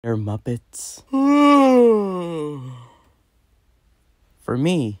They're Muppets. For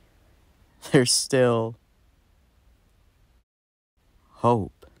me, there's still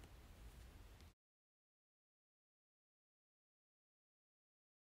hope.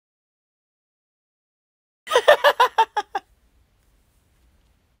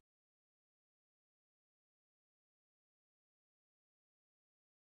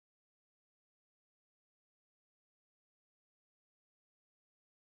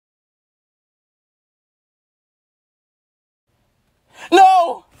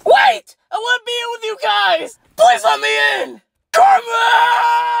 No! Wait! I want to be in with you guys! Please let me in! Carmen!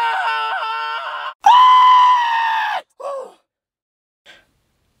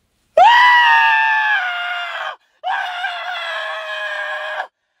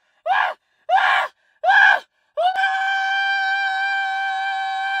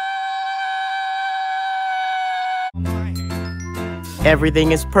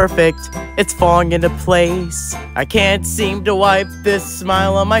 Everything is perfect, it's falling into place. I can't seem to wipe this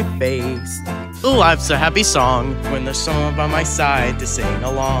smile on my face. Life's a happy song when there's someone by my side to sing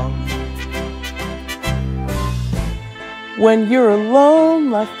along. When you're alone,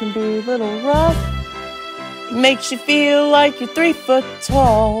 life can be a little rough. It makes you feel like you're 3 foot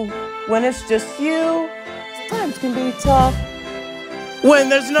tall. When it's just you, times can be tough. When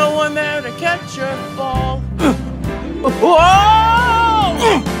there's no one there to catch your fall. Whoa!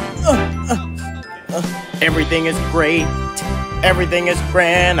 Everything is great, everything is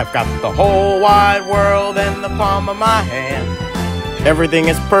grand. I've got the whole wide world in the palm of my hand. Everything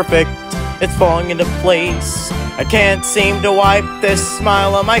is perfect, it's falling into place. I can't seem to wipe this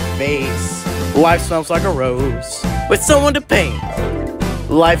smile on my face. Life smells like a rose with someone to paint.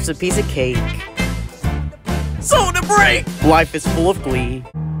 Life's a piece of cake, someone to break. Life is full of glee.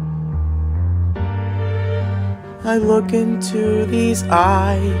 I look into these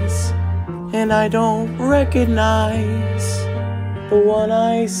eyes and I don't recognize the one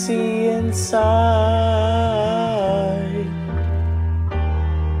I see inside.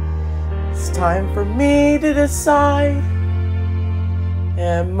 It's time for me to decide.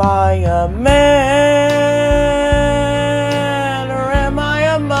 Am I a man or am I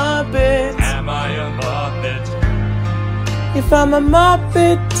a Muppet? Am I a Muppet? If I'm a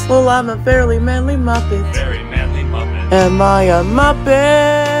Muppet, well, I'm a fairly manly Muppet. Very manly Muppet. Am I a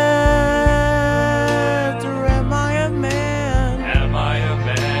Muppet? Or am I a man? Am I a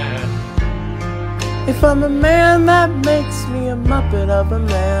man? If I'm a man, that makes me a Muppet of a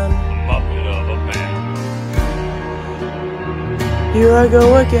man. Muppet of a man. Here I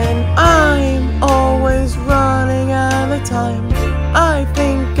go again, I'm always running out of time. I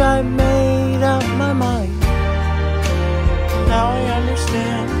think I made up my mind. Now I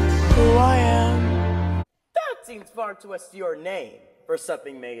understand who I am. That seems far too your name for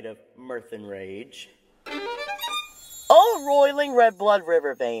something made of mirth and rage. Oh, roiling red blood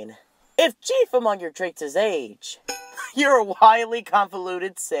river vein, if chief among your traits is age, you're a wily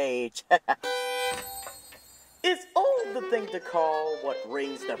convoluted sage. Is old the thing to call what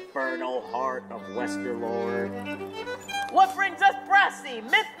rings the vernal heart of Westerlore? What brings us brassy,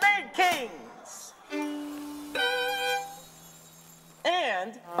 myth-made kings?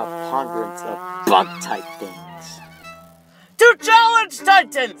 And a ponderance of bug-type things. To challenge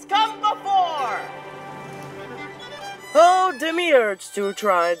titans, come before! Oh, demiurge to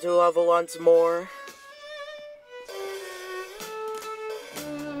try to love once more.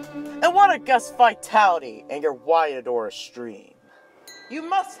 And what a gust vitality in your Wyadora stream. You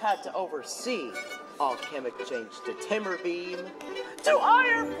must have to oversee alchemic change to timber beam, to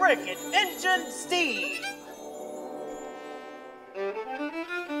iron brick and engine steam.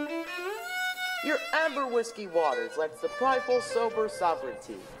 Your amber whiskey waters lets the prideful sober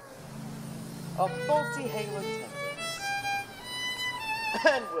sovereignty of faulty halo temperance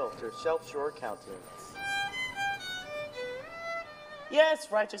and Wilter's shelf-shore countenance.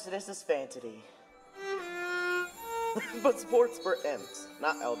 Yes, righteousness is vanity. But sports for imps,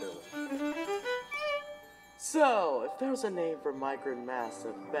 not elderly. So, if there's a name for migrant mass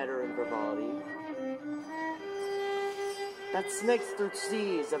of veteran frivolity that snakes through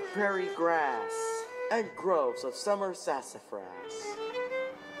seas of prairie grass and groves of summer sassafras,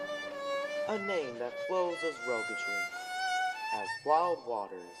 a name that flows as roguishly as wild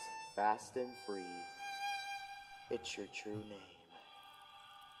waters, vast and free, it's your true name.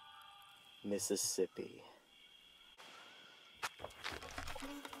 Mississippi.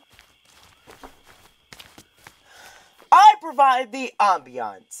 I provide the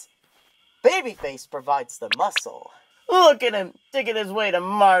ambiance. Babyface provides the muscle. Look at him, digging his way to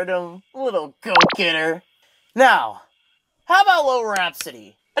martyrdom, little go-getter. Now, how about Low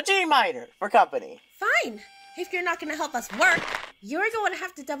Rhapsody? A G-miter for company. Fine. If you're not gonna help us work, you're going to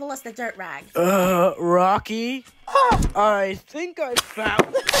have to double us the dirt rag. Rocky? I think I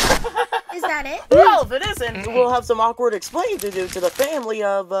found... Is that it? Well, if it isn't, we'll have some awkward explaining to do to the family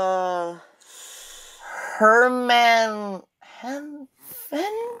of, Herman... Henvention?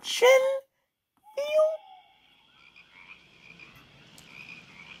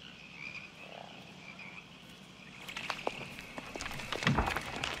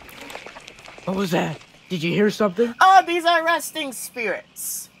 What was that? Did you hear something? Oh, these arresting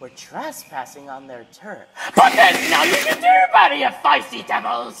spirits. We're trespassing on their turf. But there's nothing you can do about it, you feisty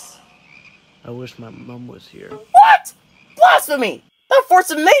devils! I wish my mom was here. What? Blasphemy! The force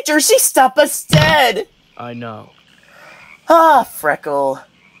of nature, she stopped us dead! I know. Ah, Freckle.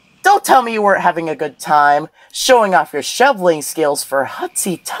 Don't tell me you weren't having a good time showing off your shoveling skills for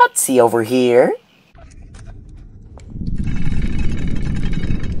Hutsy Tutsy over here.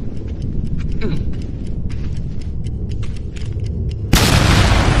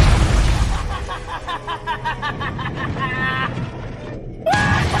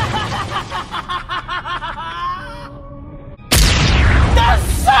 The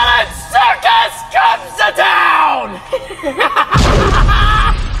Solid Circus comes to town!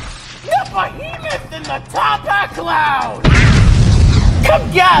 The behemoth in the top of cloud!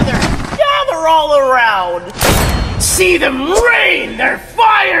 Come gather all around! See them rain their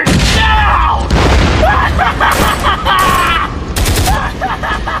fire down!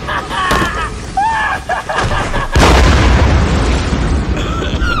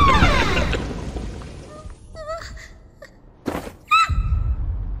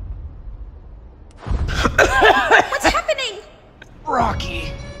 What's happening?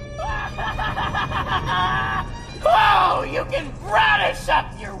 Rocky! Oh, you can brownish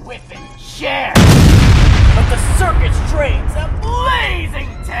up your whipping chair! But the circus train's a blazing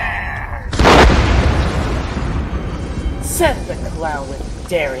tear! Said the clown with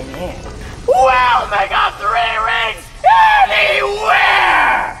daring hand. We'll make up 3 rings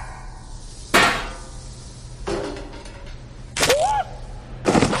anywhere!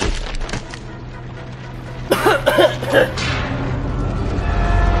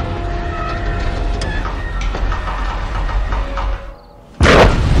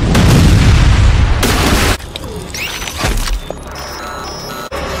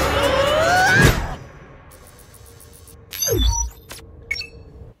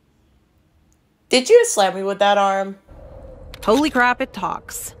 Did you slam me with that arm? Holy crap, it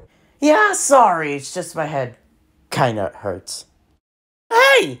talks. Yeah, sorry, it's just my head kinda hurts.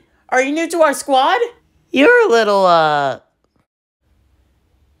 Hey! Are you new to our squad? You're a little,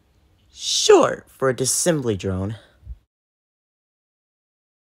 short for a disassembly drone.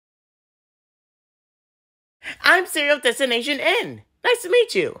 I'm Serial Destination N. Nice to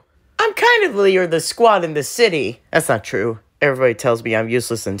meet you. I'm kind of the leader of the squad in the city. That's not true. Everybody tells me I'm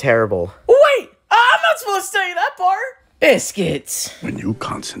useless and terrible. Wait! I'm not supposed to say that part! Biscuits. When you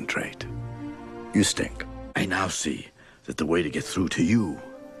concentrate, you stink. I now see that the way to get through to you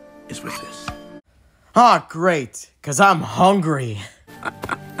is with this. Ah, great, 'cause I'm hungry.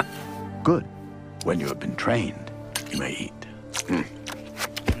 Good. When you have been trained, you may eat.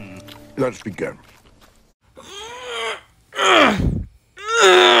 Let's begin.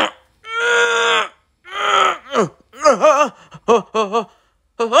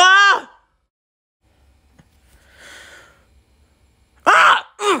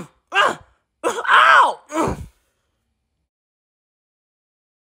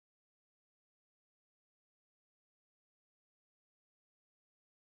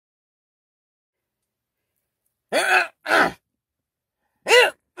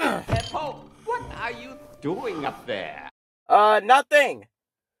 Peppo, what are you doing up there? Nothing.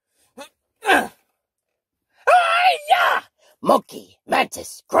 Hi-ya! Monkey,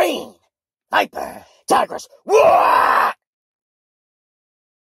 mantis, crane, viper, tigress. Wah!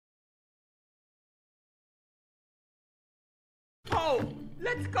 Oh,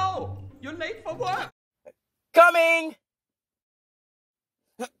 let's go! You're late for work! Coming!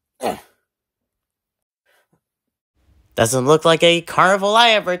 Doesn't look like a carnival I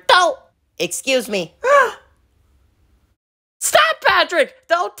ever... Oh! Excuse me. Stop, Patrick!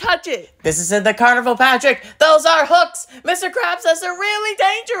 Don't touch it! This isn't the carnival, Patrick! Those are hooks! Mr. Krabs says they're really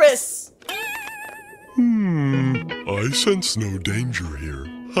dangerous! I sense no danger here.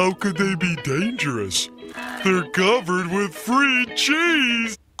 How could they be dangerous? They're covered with free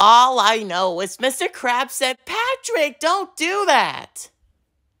cheese! All I know is Mr. Krabs said, Patrick, don't do that!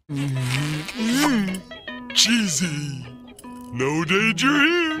 Cheesy! No danger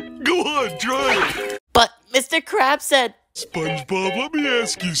here! Go on, try it! But Mr. Krabs said, SpongeBob, let me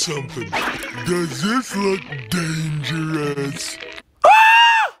ask you something. Does this look dangerous?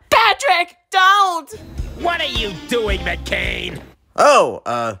 Patrick, don't! What are you doing, McCain?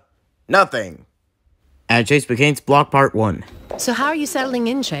 Oh, nothing. And Chase McCain's Block Part 1. So how are you settling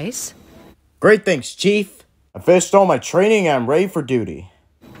in, Chase? Great, thanks, Chief. I finished all my training and I'm ready for duty.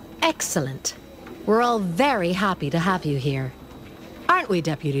 Excellent. We're all very happy to have you here. Aren't we,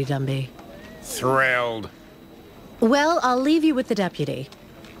 Deputy Dumby? Thrilled. Well, I'll leave you with the deputy.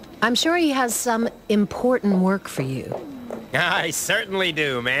 I'm sure he has some important work for you. I certainly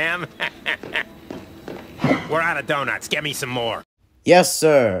do, ma'am. We're out of donuts. Get me some more. Yes,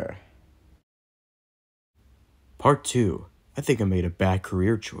 sir. Part 2. I think I made a bad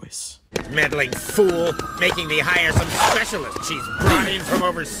career choice. Meddling fool, making me hire some specialist she's brought in from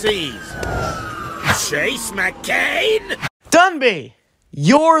overseas. Chase McCain? Dunby!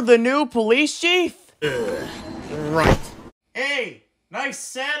 You're the new police chief? Right. Hey, nice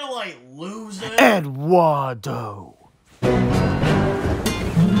satellite, loser. Eduardo.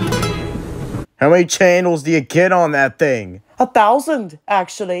 How many channels do you get on that thing? 1,000,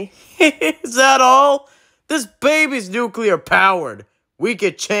 actually. Is that all? This baby's nuclear powered. We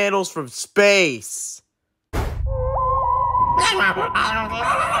get channels from space.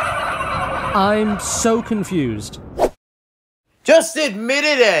 I'm so confused. Just admit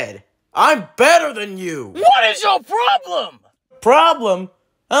it, Ed. I'm better than you. What is your problem? Problem?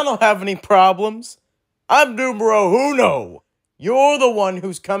 I don't have any problems. I'm numero uno. You're the one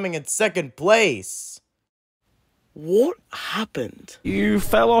who's coming in second place. What happened? You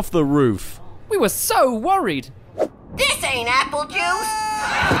fell off the roof. We were so worried. This ain't apple juice.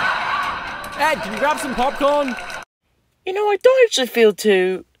 Ed, can you grab some popcorn? You know, I don't actually feel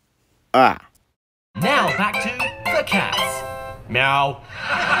too... Ah. Now back to the cats. Meow.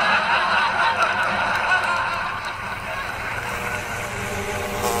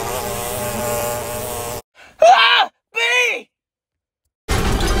 Ah! B!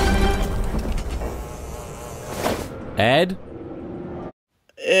 Ed?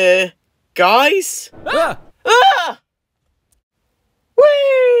 Guys? Ah! Ah!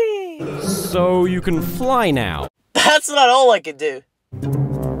 Whee! So you can fly now. That's not all I can do.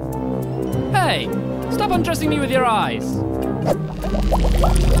 Hey, stop undressing me with your eyes.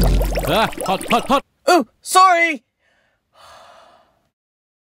 Ah, hot, hot, hot. Oh, sorry.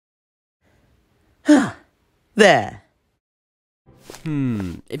 There.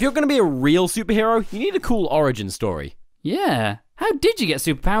 If you're gonna be a real superhero, you need a cool origin story. Yeah. How did you get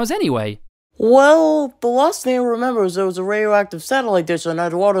superpowers anyway? Well, the last thing I remember is there was a radioactive satellite dish on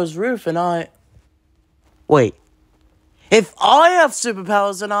Eduardo's roof and I... Wait. If I have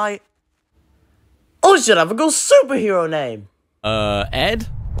superpowers then I should have a cool superhero name. Ed?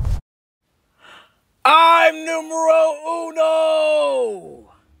 I'm numero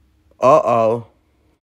uno! Uh-oh.